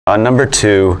on number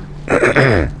 2,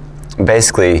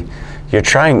 basically, you're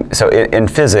trying, so in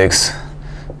physics,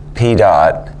 P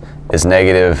dot is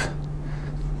negative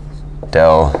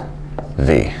del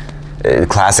V.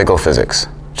 Classical physics.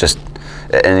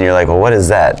 And you're like, well, what is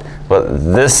that? Well,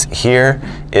 this here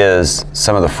is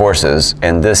some of the forces,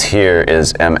 and this here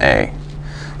is ma.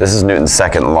 This is Newton's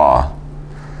second law.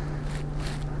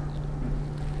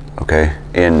 Okay,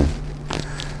 in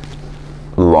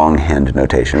longhand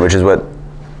notation, which is what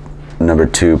number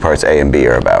 2 parts A and B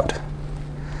are about.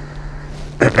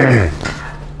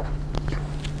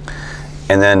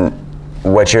 And then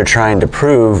what you're trying to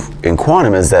prove in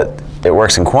quantum is that it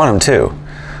works in quantum too,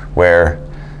 where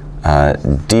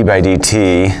d by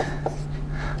dt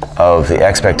of the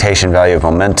expectation value of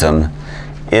momentum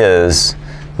is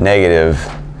negative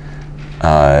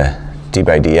d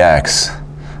by dx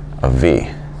of v.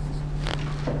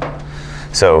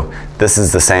 So this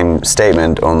is the same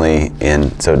statement, only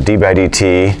in, so d by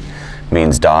dt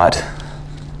means dot.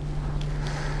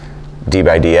 D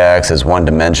by dx is one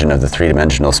dimension of the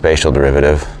three-dimensional spatial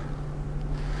derivative.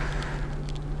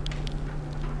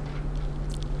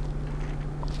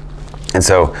 And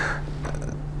so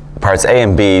parts A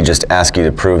and B just ask you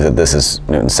to prove that this is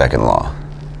Newton's second law,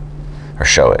 or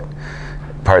show it.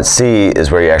 Part C is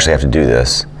where you actually have to do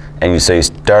this. And so you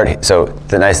start, so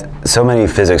many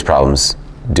physics problems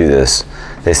do this.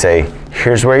 They say,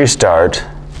 here's where you start,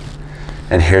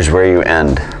 and here's where you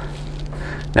end.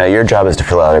 Now your job is to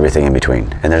fill out everything in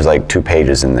between, and there's like 2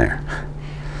 pages in there.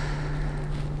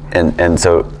 And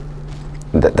so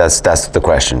that's the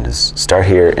question, is start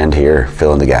here, end here,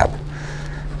 fill in the gap.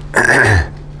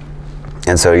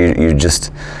 And so you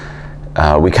just,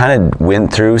 we kind of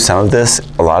went through some of this,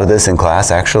 a lot of this in class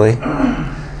actually,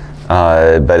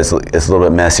 but it's a little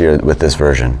bit messier with this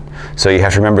version. So you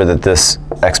have to remember that this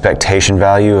expectation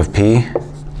value of P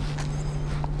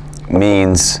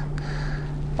means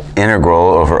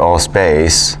integral over all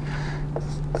space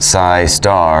psi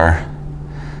star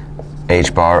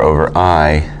h bar over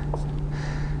I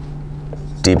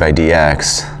d by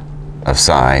dx of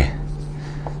psi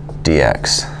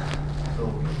dx. So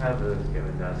we have those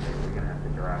given to us, so we're going to have to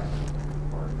derive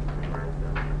them or memorize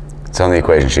them. It's on the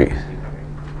equation sheet. He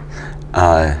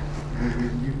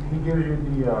gives you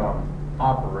the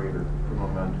operator for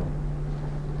momentum,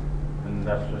 and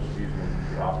that's just using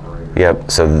the operator.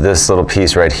 Yep, so this little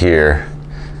piece right here,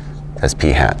 that's p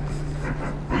hat.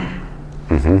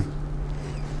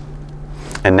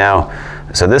 And now,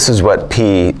 so this is what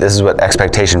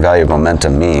expectation value of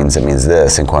momentum means. It means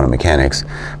this in quantum mechanics.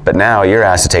 But now you're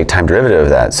asked to take time derivative of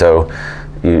that. So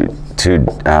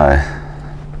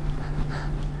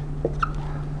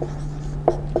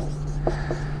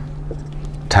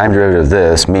time derivative of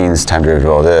this means time derivative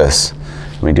of all this.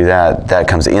 When we do that, that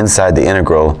comes inside the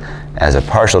integral as a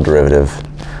partial derivative,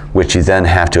 which you then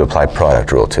have to apply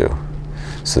product rule to.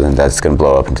 So then that's going to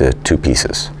blow up into 2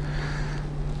 pieces.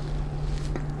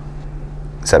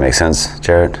 Does that make sense,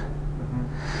 Jarrett?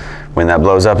 When that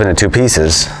blows up into 2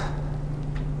 pieces,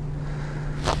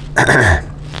 then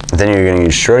you're going to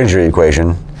use Schrödinger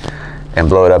equation and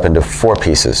blow it up into 4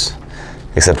 pieces.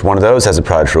 Except one of those has a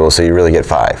product rule, so you really get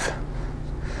 5.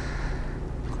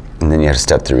 And then you have to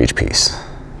step through each piece.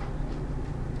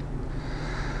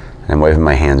 And I'm waving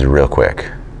my hands real quick,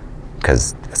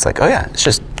 because it's like, oh yeah, it's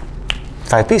just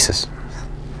 5 pieces.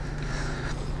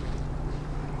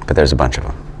 But there's a bunch of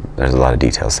them. There's a lot of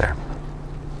details there.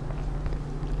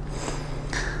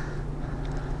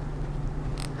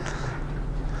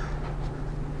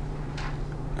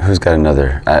 Who's got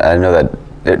another? I know that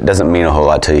it doesn't mean a whole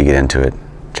lot till you get into it,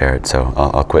 Jared, so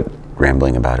I'll quit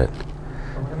rambling about it.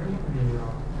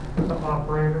 The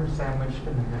operator sandwiched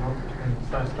in the middle between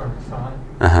psi star and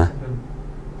psi.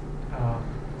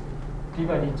 D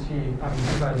by dt, D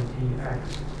by dx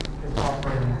is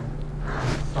operating on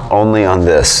psi. Only on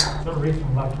this. So read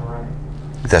from left to right.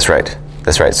 That's right.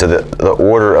 That's right. So the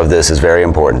order of this is very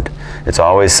important. It's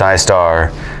always psi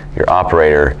star, your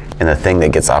operator, and the thing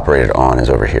that gets operated on is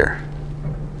over here.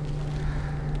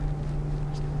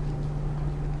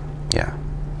 Yeah.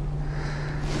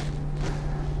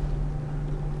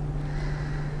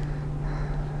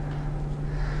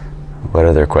 What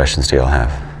other questions do y'all have?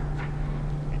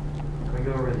 Can we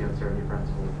go over the uncertainty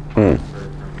principle?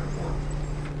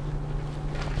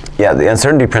 Yeah, the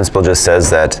uncertainty principle just says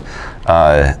that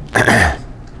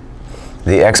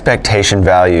the expectation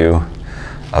value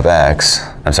of x,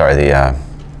 I'm sorry, the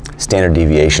standard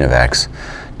deviation of x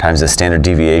times the standard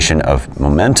deviation of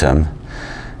momentum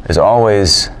is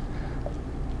always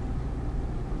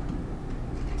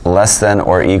less than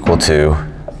or equal to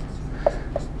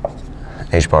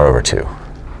h bar over 2.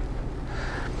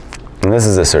 And this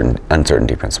is a certain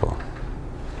uncertainty principle.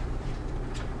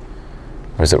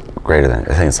 Or is it greater than?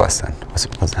 I think it's less than.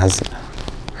 How's it?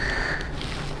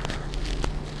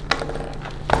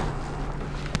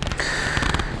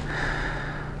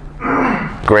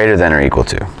 Greater than or equal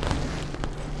to.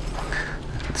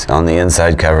 It's on the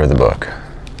inside cover of the book.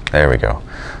 There we go.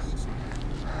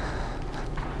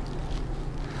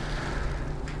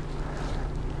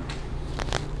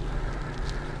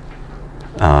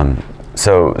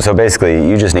 So basically,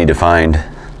 you just need to find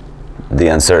the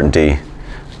uncertainty.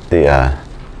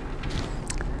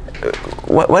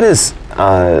 What is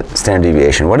standard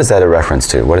deviation? What is that a reference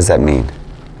to? What does that mean?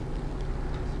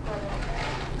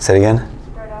 Say it again.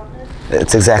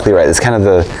 It's exactly right. It's kind of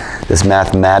this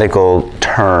mathematical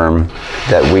term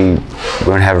that we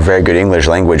don't have a very good English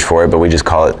language for it, but we just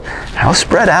call it, how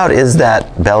spread out is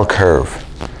that bell curve?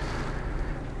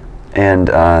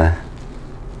 And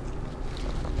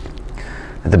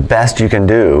the best you can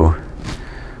do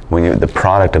when the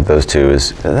product of those two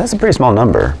is, that's a pretty small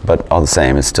number, but all the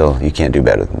same, it's still, you can't do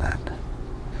better than that.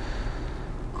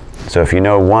 So if you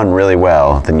know one really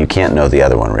well, then you can't know the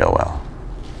other one real well.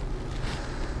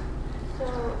 So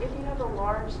if you have a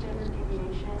large standard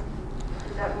deviation,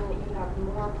 does that mean that you have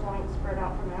more points spread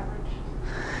out from average?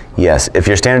 Yes, if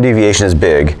your standard deviation is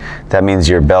big, that means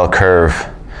your bell curve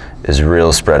is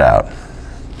real spread out.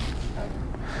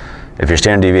 If your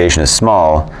standard deviation is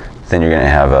small, then you're going to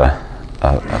have a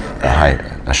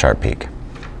sharp peak.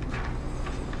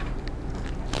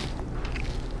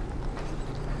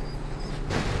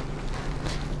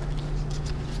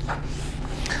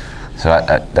 So is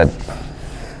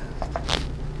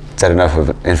that enough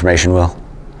of information, Will?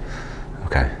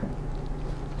 Okay.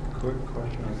 Quick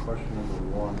question on question number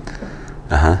 1.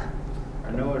 Uh-huh.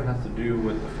 I know it has to do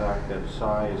with the fact that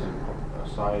psi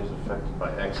is affected by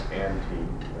x and t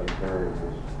as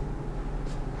variables.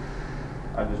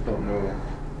 I just don't know.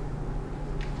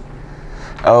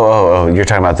 Oh, you're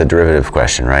talking about the derivative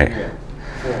question, right? Yeah.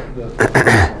 Well,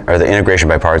 Or the integration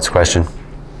by parts question?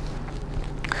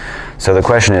 So the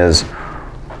question is,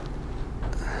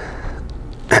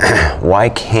 why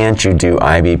can't you do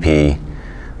IBP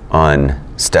on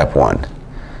step 1?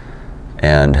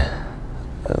 And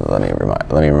let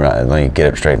me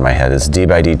get it straight in my head. It's d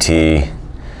by dt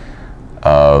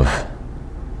of,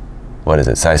 what is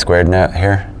it, psi squared now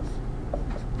here?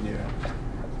 yeah.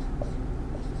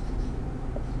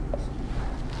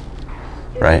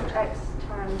 Right. It's x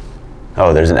times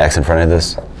Oh, there's an x in front of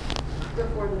this?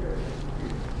 before the derivative.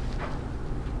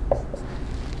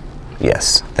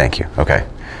 Yes, thank you. Okay.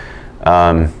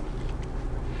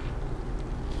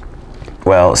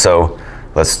 Well, so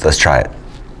let's try it.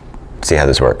 See how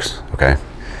this works. Okay.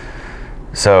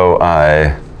 So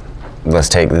let's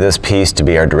take this piece to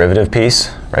be our derivative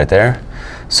piece right there.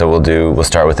 So we'll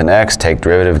start with an x, take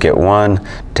derivative, get 1,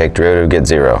 take derivative, get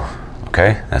 0.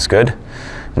 Okay, that's good.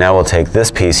 Now we'll take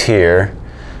this piece here,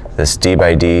 this d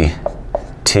by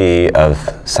dt of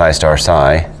psi star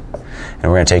psi, and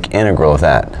we're going to take integral of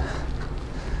that.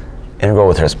 Integral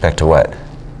with respect to what?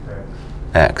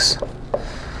 X.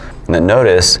 And then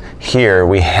notice here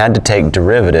we had to take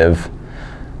derivative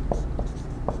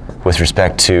with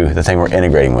respect to the thing we're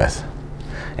integrating with.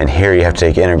 And here you have to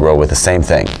take integral with the same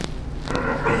thing.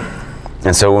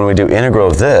 And so when we do integral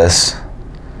of this,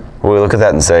 we look at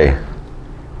that and say,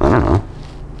 I don't know.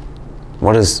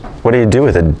 What do you do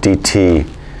with a dt,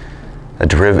 a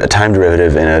time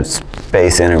derivative in a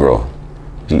space integral?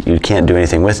 You can't do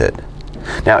anything with it.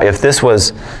 Now, if this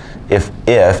was, and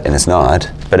it's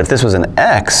not, but if this was an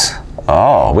x,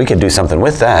 oh, we could do something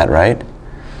with that, right?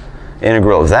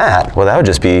 Integral of that, well, that would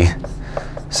just be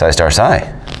psi star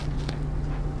psi,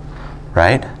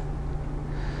 right?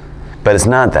 But it's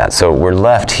not that. So we're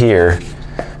left here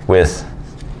with,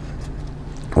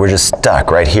 we're just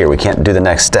stuck right here. We can't do the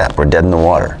next step. We're dead in the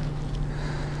water.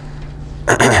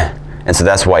 And so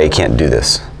that's why you can't do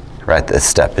this, right? This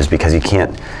step is because you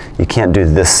can't do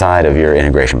this side of your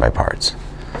integration by parts.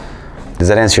 Does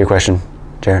that answer your question,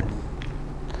 Jared?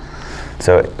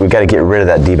 So we've got to get rid of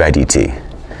that d by dt.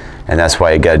 And that's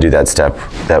why you got to do that step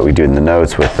that we do in the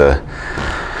notes with the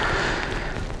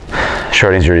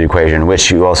Schrödinger equation,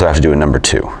 which you also have to do in number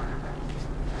 2.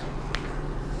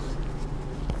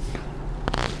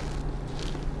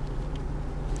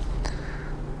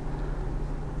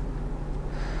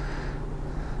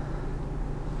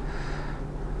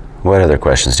 What other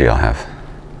questions do y'all have?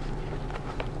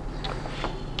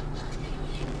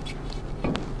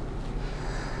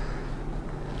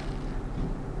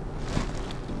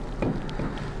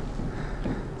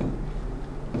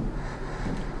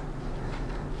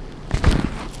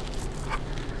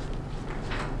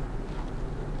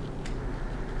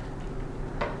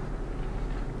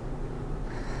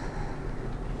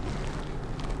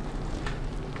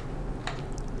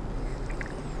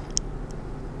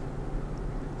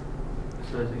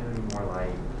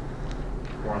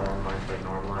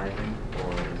 normalizing,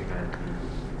 or is it going to be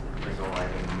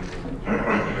single-lightning using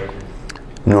normalization?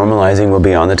 Normalizing will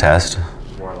be on the test.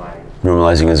 More like,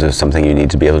 Normalizing is something you need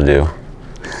to be able to do.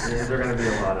 is there going to be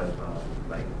a lot of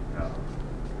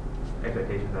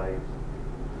expectation values?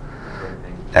 Sort of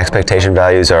thing? Expectation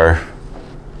values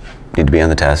need to be on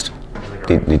the test. Like,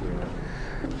 Need-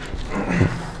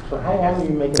 So how long are you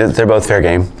making this? They're both fair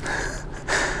game.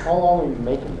 How long are you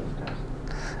making this test?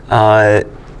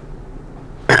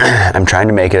 I'm trying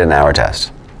to make it an hour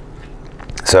test.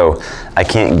 So I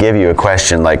can't give you a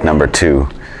question like number 2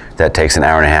 that takes an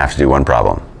hour and a half to do one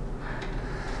problem.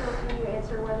 So can you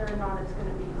answer whether or not it's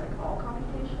gonna be like all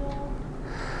computational?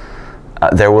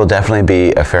 There will definitely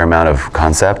be a fair amount of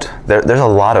concept. There's a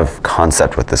lot of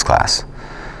concept with this class.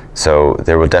 So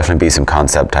there will definitely be some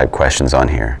concept type questions on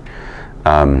here.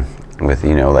 With,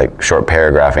 like short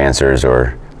paragraph answers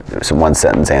or some one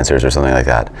sentence answers or something like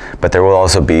that. But there will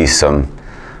also be some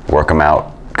work them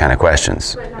out kind of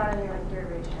questions. But not any like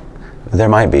derivation? There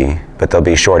might be, but they'll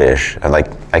be shortish. I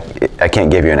can't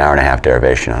give you an hour and a half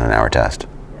derivation on an hour test.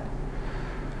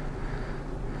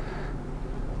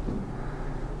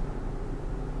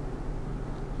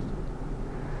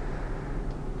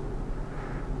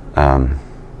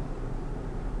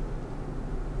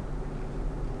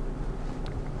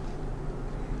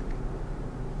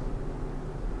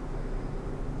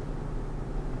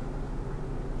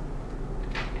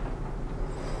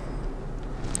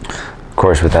 Of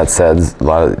course, with that said,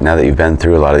 now that you've been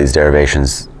through a lot of these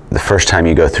derivations, the first time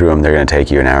you go through them, they're going to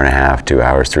take you an hour and a half, 2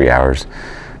 hours, 3 hours.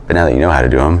 But now that you know how to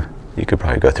do them, you could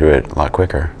probably go through it a lot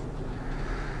quicker.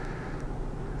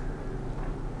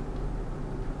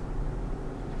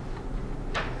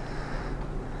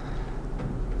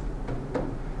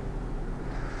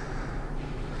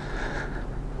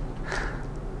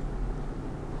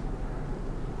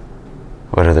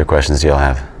 What other questions do y'all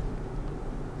have?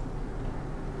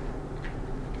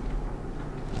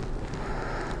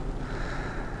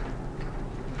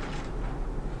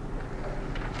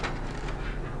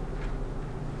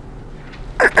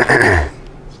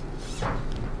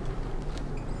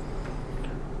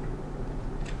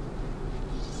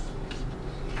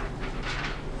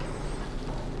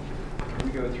 We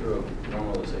go through a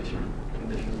normalization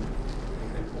condition.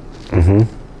 Mm-hmm.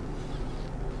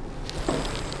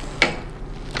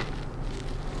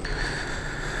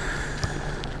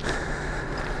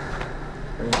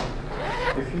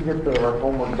 If you get our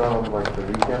homework done on like the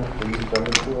weekend, please send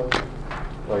it to us,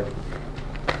 like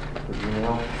the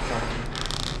email or something.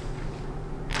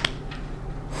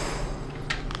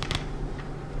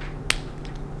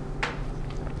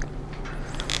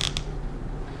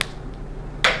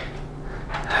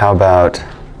 How about,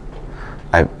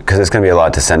 because it's going to be a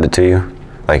lot to send it to you,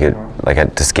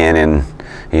 to scan in,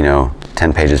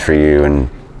 10 pages for you and,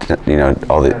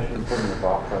 all the. I should put in the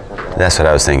box. That's what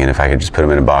I was thinking. If I could just put them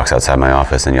in a box outside my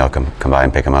office, and y'all come by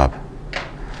and pick them up.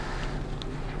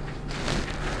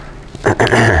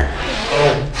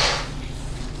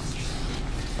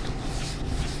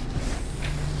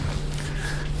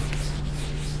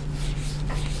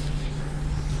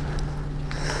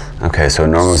 Okay, so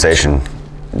normalization.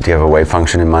 Do you have a wave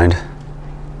function in mind?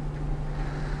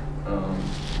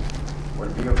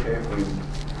 Would it be okay if we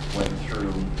went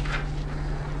through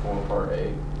 4 part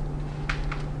A?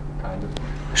 Kind of.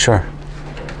 Sure.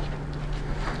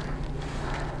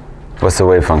 What's the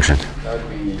wave function? That would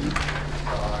be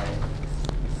phi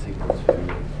is equal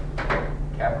to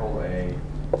capital A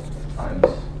times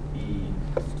e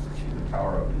to the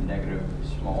power of negative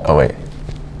small Oh, wait. a.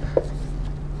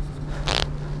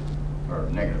 Or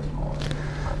negative small a.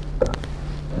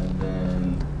 And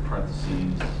then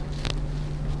parentheses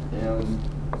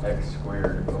mx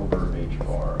squared over h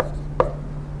bar.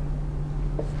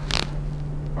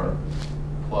 Or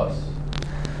plus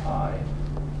I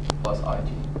plus ig.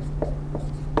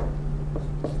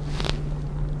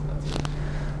 That's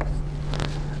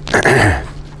it.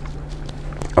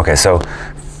 Okay, so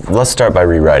let's start by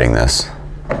rewriting this.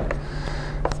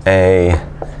 A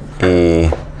e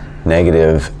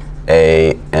negative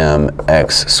a m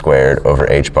x squared over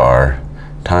h bar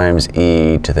times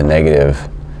e to the negative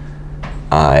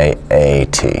I a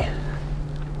t.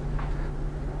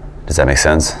 Does that make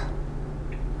sense?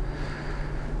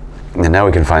 And now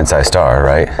we can find psi star,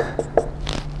 right?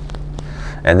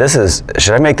 And this is,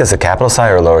 should I make this a capital psi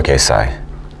or a lowercase psi?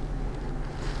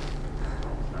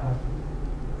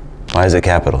 Why is it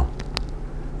capital?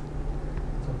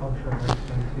 It's a function of x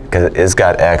and t. Because it's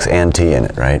got x and t in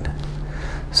it, right?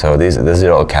 So these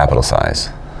are all capital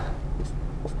psis.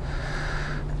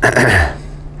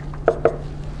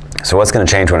 So what's going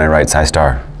to change when I write psi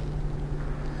star?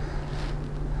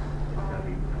 Your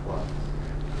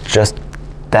just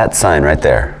that sign right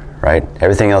there, right?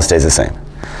 Everything else stays the same.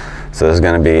 So this is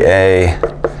going to be a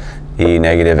e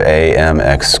negative a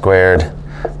mx squared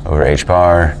over h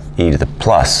bar e to the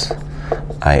plus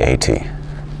iat.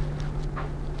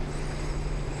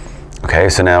 Okay,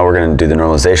 so now we're going to do the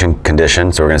normalization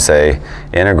condition. So we're going to say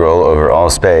integral over all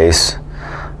space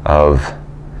of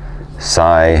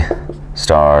psi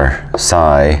star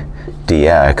psi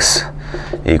dx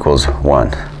equals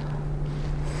 1.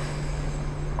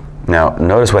 Now,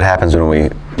 notice what happens when we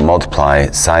multiply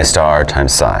psi star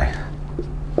times psi.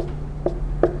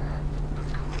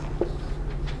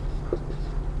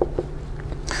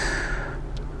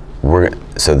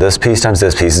 So this piece times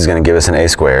this piece is going to give us an a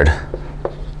squared.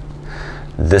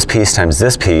 This piece times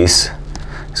this piece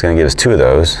is going to give us 2 of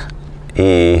those,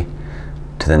 e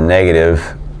to the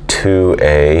negative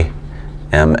 2a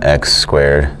mx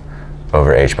squared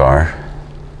over h bar.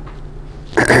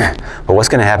 But what's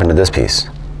going to happen to this piece?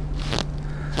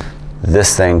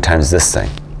 This thing times this thing.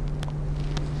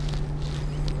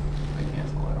 They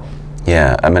cancel out.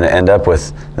 Yeah, I'm going to end up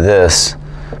with this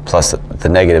plus the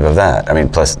negative of that. I mean,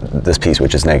 plus this piece,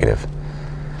 which is negative.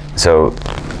 So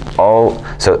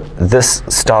this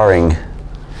starring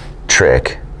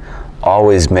trick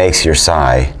always makes your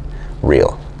psi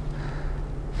real.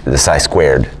 The psi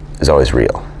squared is always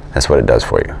real. That's what it does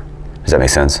for you. Does that make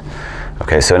sense?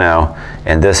 Okay, so now,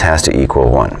 and this has to equal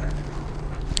 1.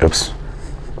 Oops.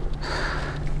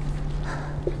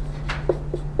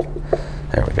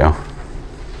 There we go.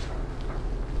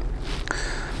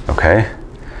 Okay,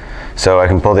 so I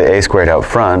can pull the a squared out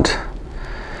front,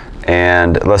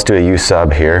 and let's do a u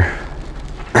sub here.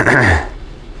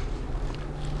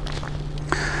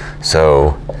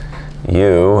 So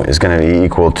u is going to be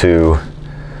equal to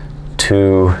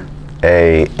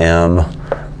 2am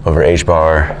over h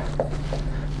bar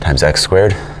times x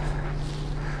squared.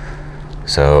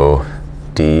 So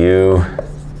du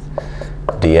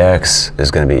dx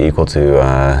is going to be equal to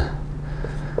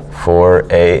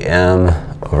 4am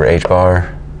over h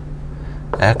bar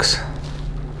x.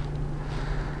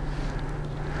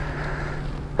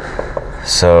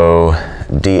 So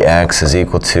dx is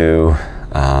equal to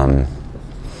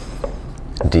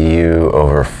du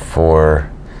over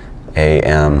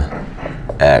 4am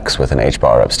x with an h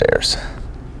bar upstairs.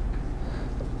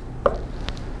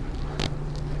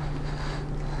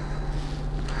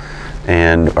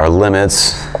 And our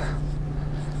limits,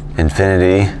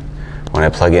 infinity, when I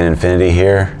plug in infinity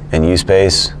here in u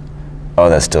space, oh,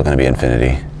 that's still going to be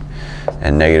infinity.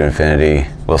 And negative infinity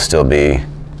will still be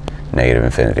negative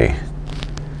infinity.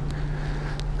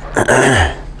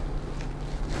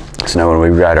 So now when we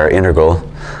write our integral,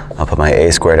 I'll put my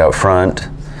a squared out front.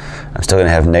 I'm still going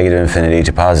to have negative infinity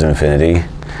to positive infinity.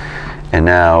 And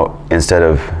now, instead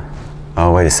of,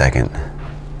 oh, wait a second.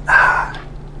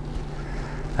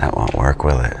 That won't work,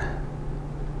 will it?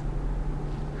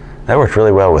 That worked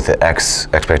really well with the x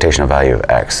expectational value of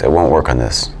x. It won't work on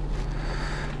this.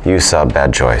 U sub,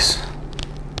 bad choice.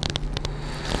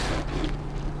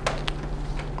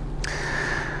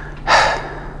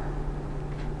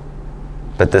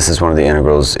 But this is one of the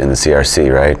integrals in the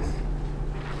CRC, right?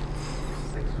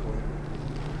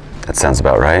 That sounds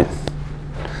about right.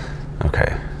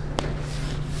 Okay.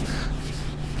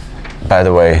 By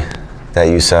the way, that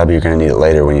u sub, you're going to need it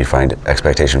later when you find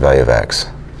expectation value of x.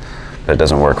 But it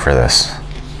doesn't work for this.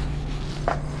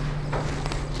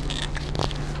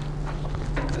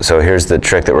 So here's the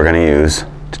trick that we're going to use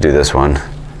to do this one.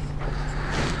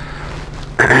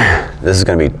 This is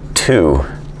going to be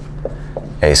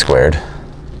 2a squared.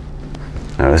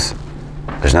 Notice,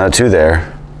 there's not a 2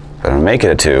 there, but I'm going to make it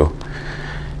a 2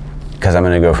 because I'm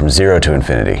going to go from 0 to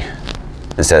infinity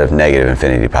instead of negative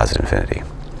infinity to positive infinity,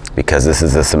 because this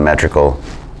is a symmetrical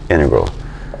integral,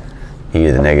 e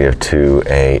to the negative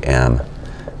 2am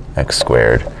x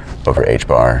squared over h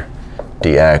bar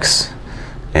dx.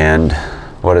 And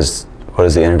what does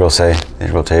the integral say? The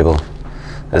integral table.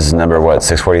 This is number what,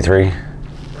 643?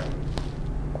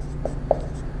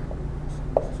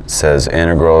 It says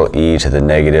integral e to the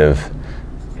negative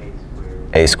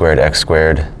a squared x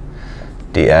squared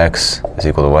dx is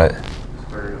equal to what?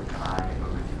 Square root of I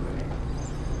over 2a.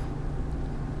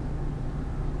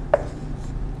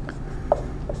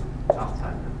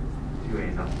 Outside.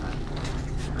 2a is outside.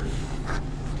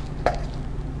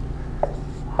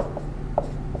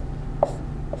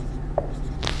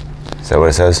 Is that what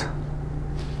it says?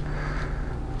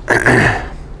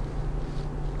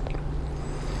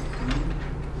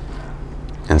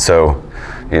 And so,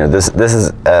 you know, this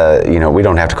is, you know, we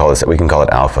don't have to call this, we can call it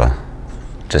alpha,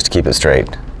 just to keep it straight.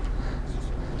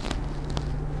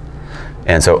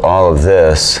 And so all of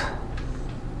this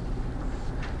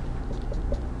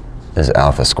is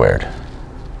alpha squared.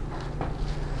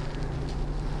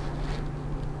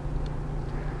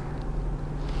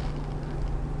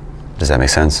 Does that make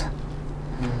sense?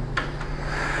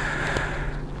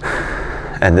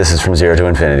 And this is from 0 to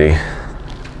infinity.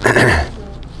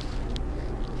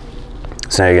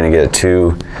 So now you're going to get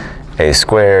 2a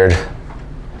squared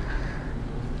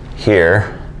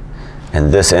here,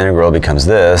 and this integral becomes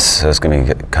this, so it's going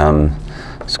to become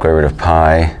square root of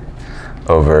pi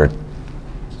over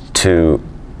 2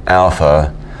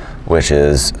 alpha, which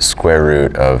is square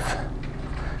root of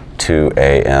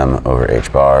 2am over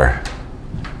h bar.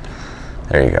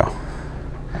 There you go.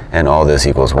 And all this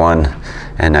equals 1,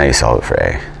 and now you solve it for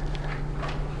a.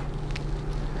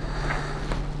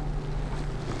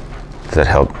 Does that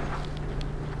help,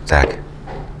 Zach?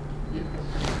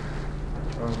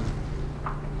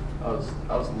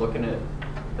 I was looking at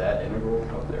that integral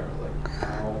up there. I was like,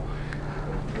 how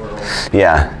in the world?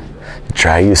 Yeah.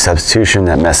 Try to use substitution,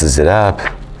 that messes it up.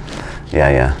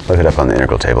 Yeah. Look it up on the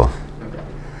integral table. Okay.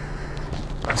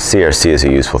 CRC is a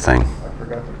useful thing. I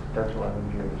forgot the potential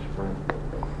energy of the spring.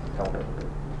 Help it.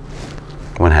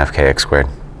 1/2 kx squared.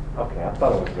 Okay, I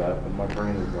thought it was that, but my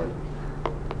brain is like,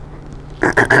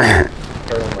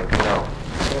 starting like, no.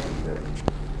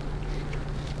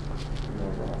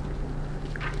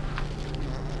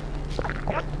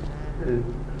 What is it?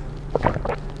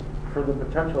 For the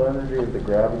potential energy of the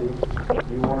gravity,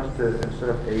 do you want us to, instead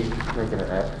of H, make it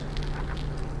an X?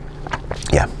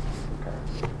 Yeah. Okay.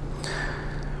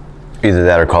 Either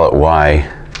that or call it y,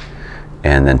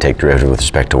 and then take derivative with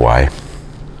respect to y.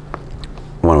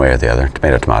 One way or the other.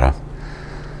 Tomato, tomato.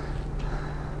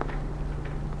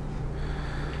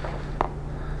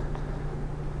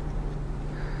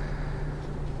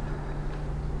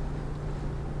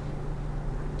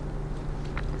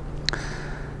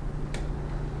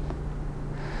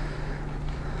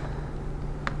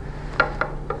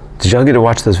 Did y'all get to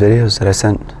watch those videos that I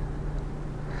sent?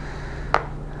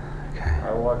 Okay.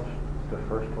 I watched the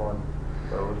first one,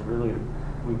 but it was really,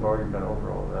 we've already been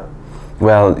over all of that.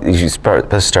 Well, you supposed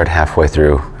to start halfway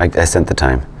through. I sent the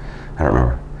time. I don't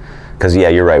remember. Because, yeah,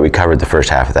 you're right. We covered the first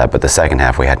half of that, but the second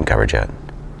half we hadn't covered yet.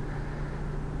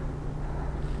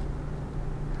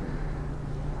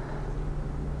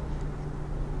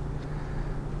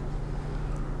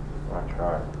 I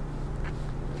tried.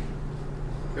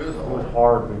 It was It was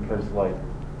hard because, like,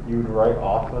 you'd write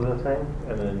off of the thing,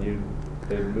 and then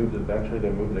they'd move, eventually they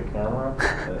move the camera,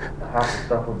 and half the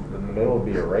stuff in the middle would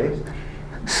be erased,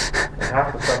 and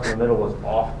half the stuff in the middle was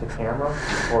off the camera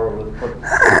before it was put.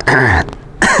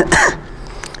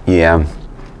 Yeah.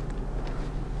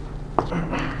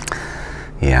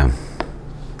 Yeah.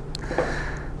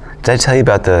 Did I tell you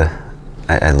about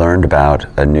I learned about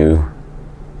a new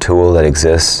tool that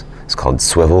exists. It's called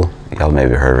Swivel. Y'all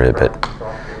maybe heard of it, but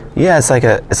yeah, it's like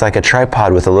a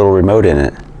tripod with a little remote in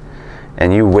it,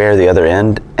 and you wear the other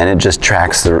end, and it just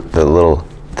tracks the little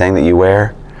thing that you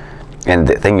wear, and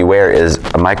the thing you wear is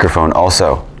a microphone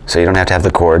also, so you don't have to have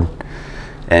the cord.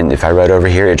 And if I write over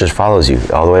here, it just follows you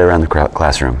all the way around the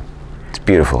classroom. It's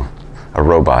beautiful. A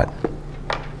robot.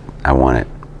 I want it.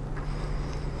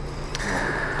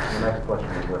 The next question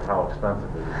is how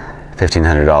expensive is it?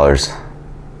 $1,500.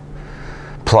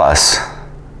 Plus,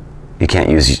 you can't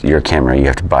use your camera. You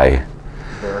have to buy.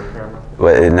 Their camera?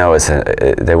 Well, no,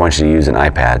 they want you to use an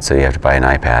iPad, so you have to buy an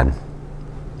iPad.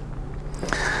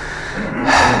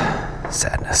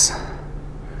 Sadness.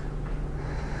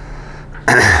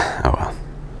 Oh well.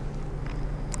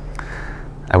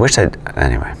 I wish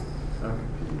anyway. I'm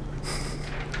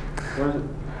confused.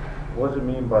 What does it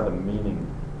mean by the meaning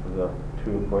of the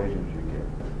two equations you give?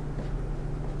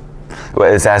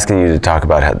 Well, it's asking you to talk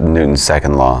about Newton's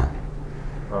second law.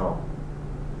 Oh.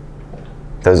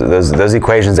 Those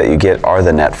equations that you get are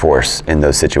the net force in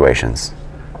those situations.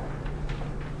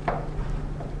 I'm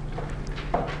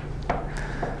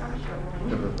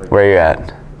struggling. Where are you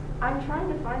at? I'm trying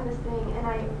to find this thing, and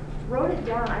I wrote it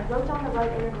down. I wrote down the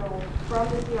right integral from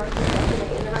the CRT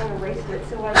yesterday, and then I erased it.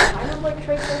 So I kind of like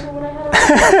traced over what I had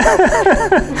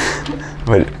erased.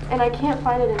 What? And I can't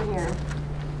find it in here.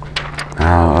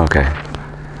 Oh, okay.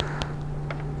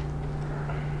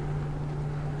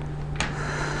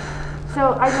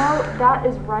 So I know that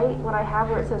is right, what I have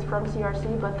where it says from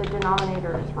CRC, but the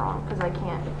denominator is wrong, because I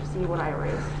can't see what I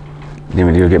erased. You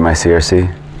want me to go get my CRC?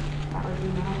 That would be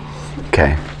nice.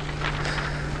 Okay.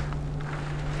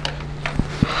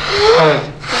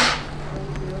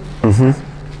 Mm-hmm.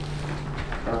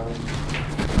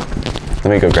 Let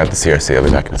me go grab the CRC. I'll be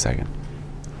back in a second.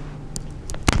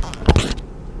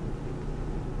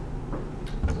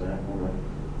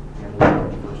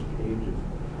 First page of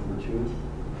number 2,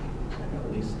 and at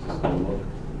least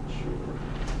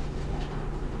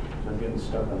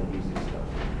stuck on the easy stuff.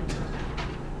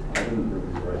 I didn't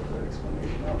really write the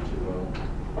explanation out too well.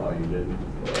 Oh, you didn't?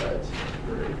 Well, that's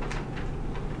great.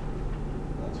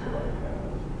 That's what I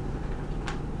have.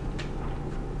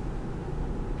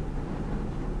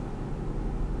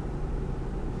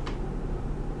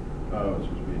 Oh, it's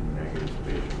supposed to be negative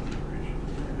spatial integration.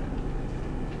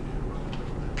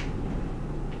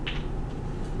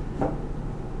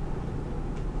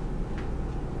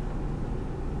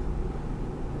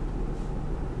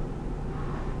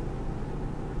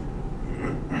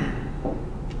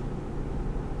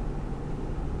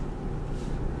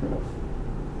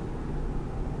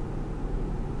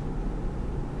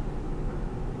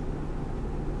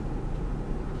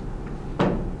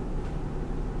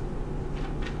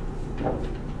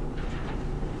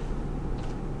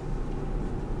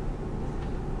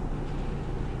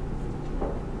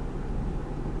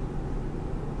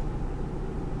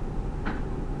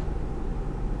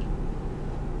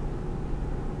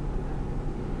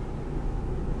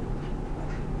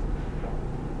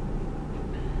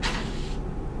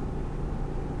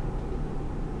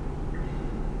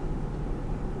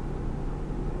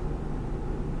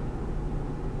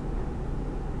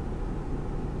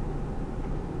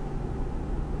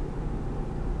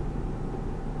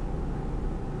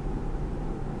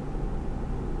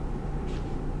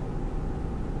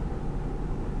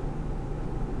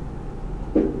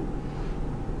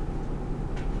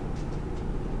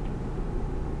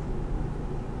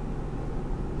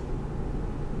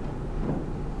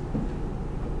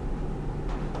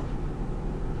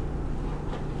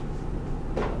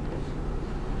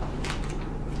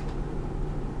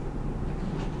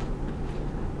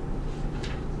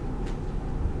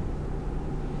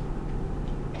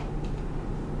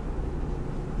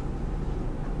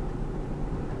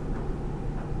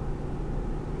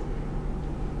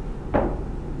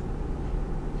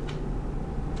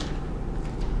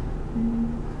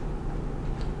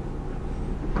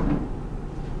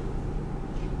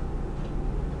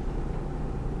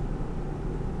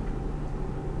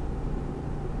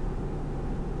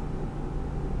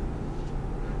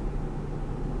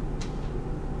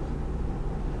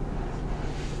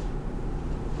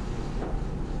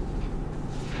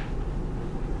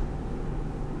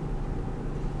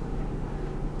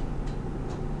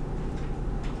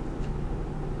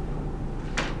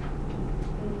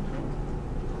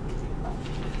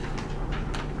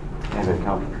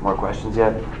 More questions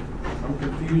yet? I'm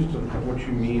confused on what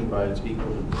you mean by it's equal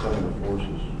to the sum of the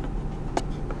forces.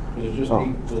 Is it just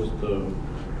equals the...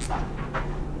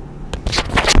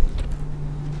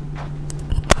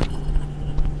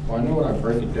 Well, I know when I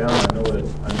break it down, I know what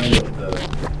the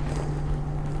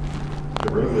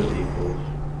derivative equals.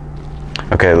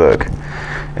 Okay, look.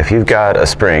 If you've got a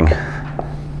spring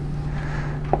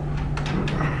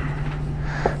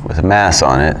with a mass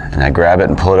on it, and I grab it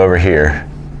and pull it over here,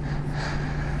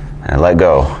 and I let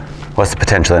go, what's the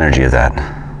potential energy of that?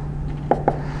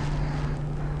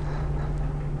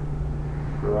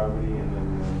 Gravity and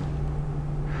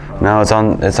then... No, it's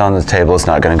on the table. It's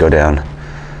not going to go down.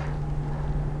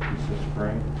 It's the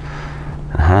spring.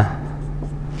 Uh-huh.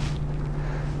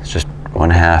 It's just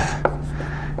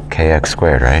 1/2 kx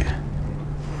squared, right?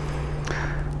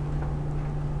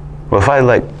 Well, if I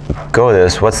let go of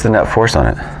this, what's the net force on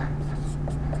it?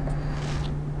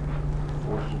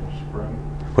 Force of the spring.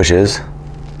 Which is? Kx,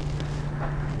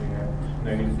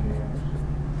 negative kx.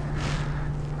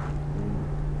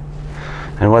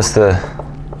 And what's the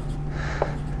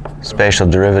spatial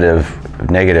derivative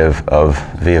negative of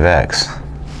v of x?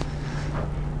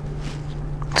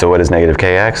 So what is negative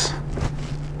kx?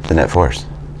 The net force.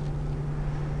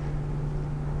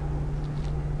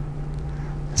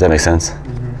 Does that make sense?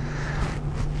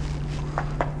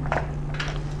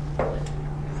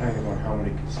 Thinking about how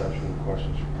many conceptual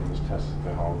questions from this test as to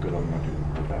how good I'm going to do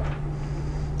with that.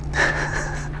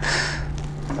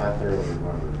 I thoroughly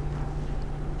remember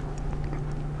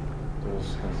those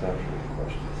conceptual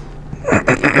questions.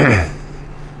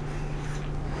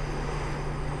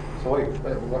 So wait,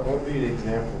 what would be an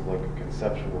example of like a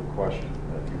conceptual question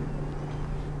that you,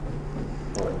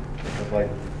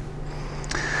 like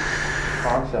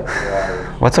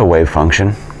concept-wise? What's a wave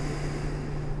function?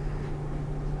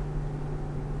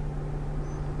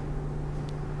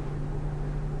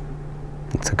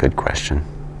 That's a good question.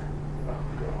 Oh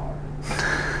God.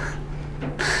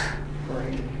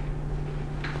 Brain.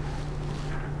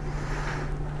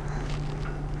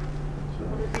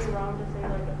 Would it be wrong to say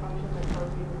like a function that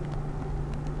tells you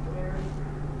where-ish?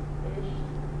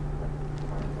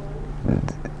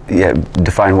 Yeah,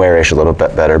 define where-ish a little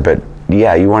bit better, but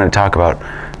yeah, you want to talk about,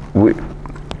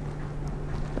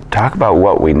 talk about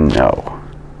what we know.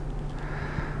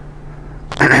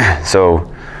 So,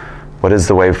 what is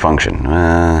the wave function?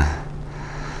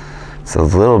 It's a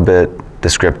little bit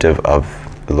descriptive of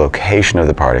the location of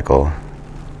the particle,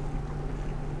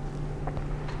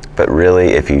 but really,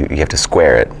 if you have to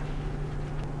square it,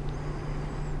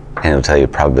 and it'll tell you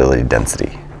probability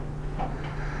density,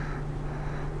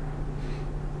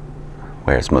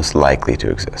 where it's most likely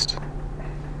to exist.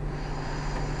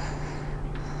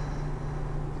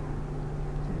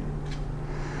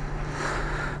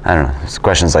 I don't know, it's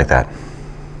questions like that.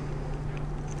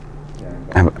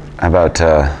 How about,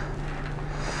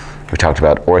 we talked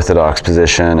about orthodox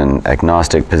position and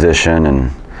agnostic position,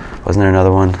 and wasn't there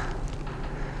another one?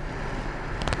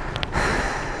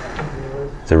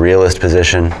 The realist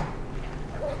position.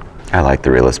 I like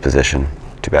the realist position.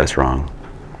 Too bad it's wrong.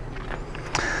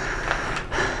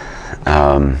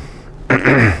 I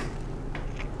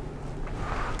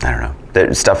don't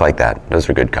know. Stuff like that. Those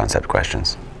are good concept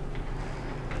questions.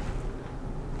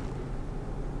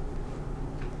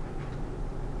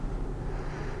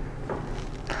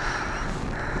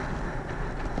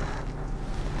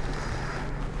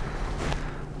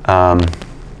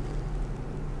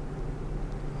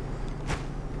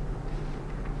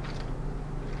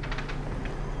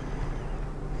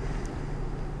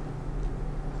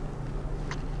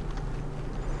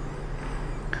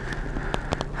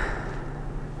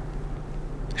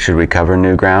 Should we cover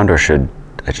new ground, or should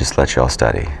I just let you all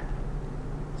study?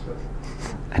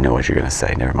 I know what you're going to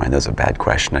say. Never mind, that was a bad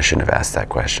question. I shouldn't have asked that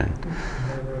question.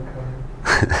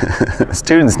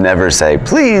 Students never say,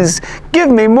 please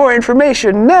give me more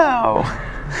information now.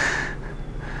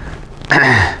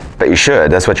 But you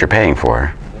should. That's what you're paying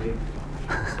for.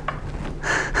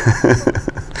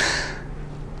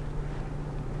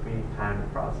 We need time to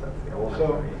process the old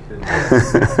So-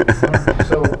 information.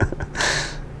 So,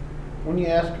 when you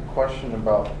ask a question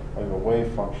about like a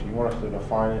wave function, you want us to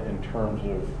define it in terms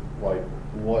of like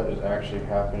what is actually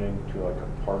happening to like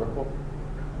a particle,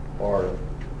 or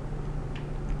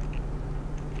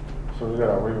so we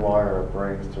gotta rewire our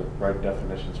brains to write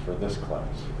definitions for this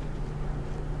class.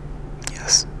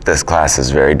 Yes, this class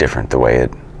is very different. The way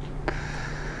it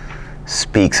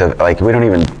speaks of, like, we don't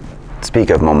even speak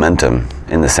of momentum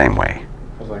in the same way.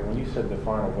 Because like when you said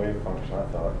define a wave function, I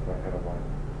thought I had like,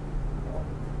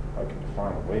 I can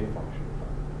define a wave function.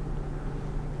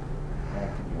 I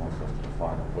don't think he wants us to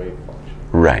define a wave function.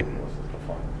 Right. He wants us to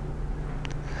define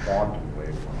a quantum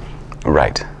wave function.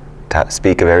 Right.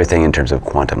 Speak of everything in terms of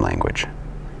quantum language,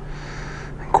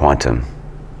 quantum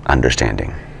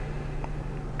understanding.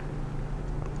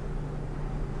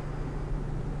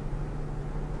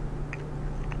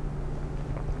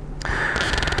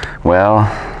 Well,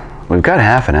 we've got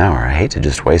half an hour. I hate to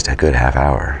just waste a good half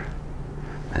hour.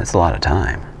 That's a lot of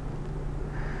time.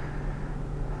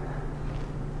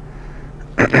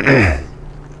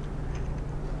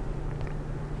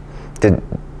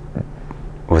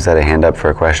 Was that a hand up for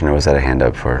a question, or was that a hand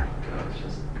up for? It's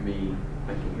just me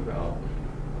thinking about,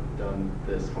 I've done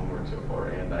this homework so far,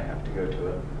 and I have to go to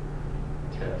a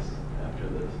test after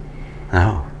this.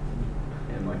 Oh.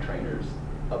 And my trainer's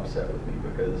upset with me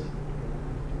because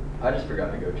I just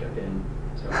forgot to go check in,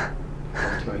 so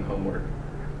I'm doing homework.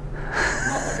 It's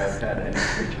not like I've had any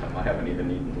free time. I haven't even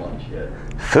eaten lunch yet.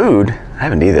 Food? I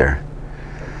haven't either.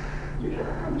 You should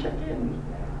come check in.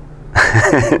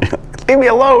 Leave me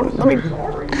alone. Let me.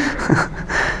 Sorry.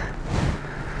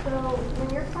 So when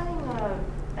you're finding the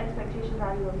expectation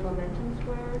value of momentum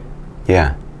squared,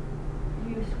 Yeah.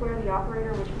 you square the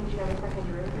operator, which means you have a second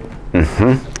derivative.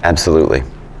 Mm-hmm. Absolutely.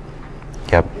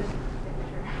 Yep. Just making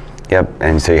sure. Yep.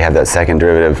 And so you have that second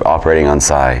derivative operating on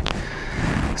psi.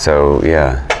 So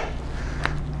yeah,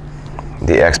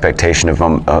 the expectation of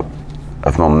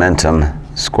momentum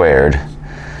squared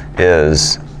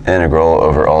is integral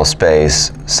over all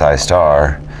space psi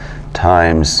star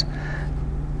times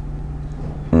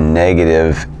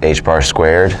negative h bar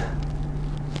squared.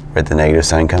 Where'd the negative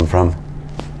sign come from?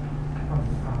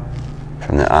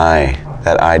 From the I.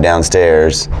 That I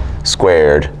downstairs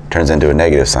squared turns into a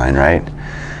negative sign, right?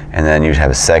 And then you'd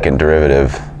have a second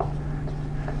derivative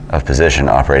of position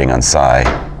operating on psi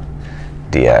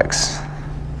dx.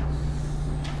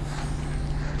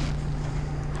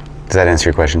 Does that answer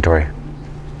your question, Tori?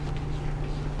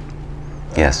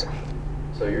 Yes.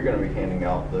 So you're going to be handing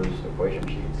out those equation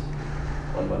sheets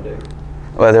on Monday?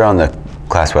 Well, they're on the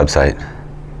class website,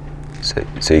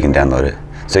 so you can download it.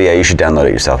 So yeah, you should download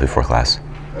it yourself before class.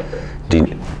 Okay. Do So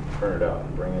you- you can print it out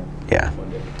and bring it Yeah.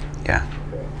 Monday? Yeah.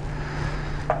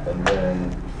 Okay. And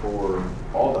then for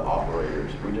all the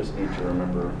operators, we just need to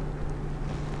remember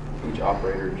each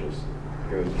operator just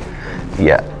goes between.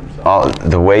 Yeah.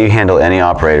 The way you handle any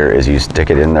operator is you stick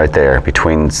it in right there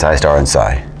between psi star and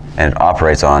psi, and it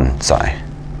operates on psi.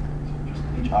 Just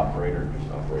each operator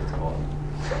just operates on.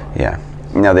 Yeah.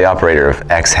 Now the operator of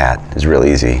x hat is real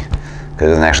easy because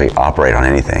it doesn't actually operate on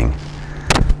anything,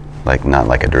 not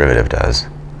like a derivative does.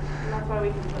 And that's why we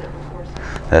can put it before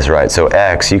psi. That's right. So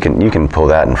x, you can pull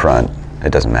that in front.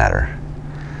 It doesn't matter.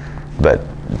 But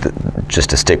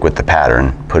just to stick with the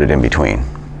pattern, put it in between.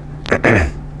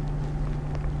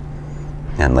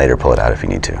 And later pull it out if you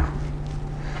need to.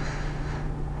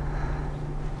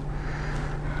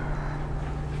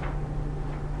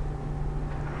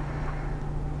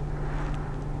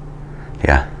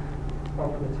 Yeah.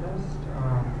 Well, for the test,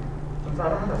 since I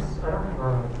don't have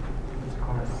what's it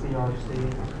called, a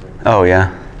CRC. Oh,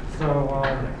 yeah. So,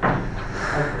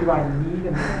 do I need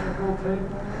an integral table?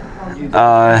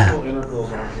 Little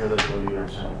integrals on here that you'll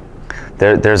use.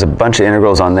 There's a bunch of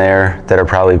integrals on there that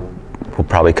will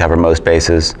probably cover most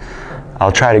bases.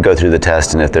 I'll try to go through the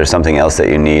test, and if there's something else that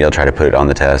you need, I'll try to put it on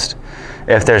the test.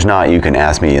 If there's not, you can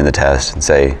ask me in the test and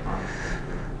say,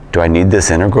 do I need this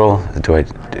integral?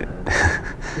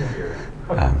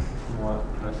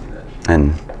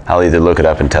 And I'll either look it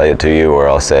up and tell it to you, or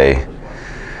I'll say,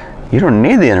 you don't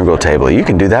need the integral table. You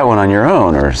can do that one on your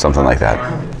own, or something like that.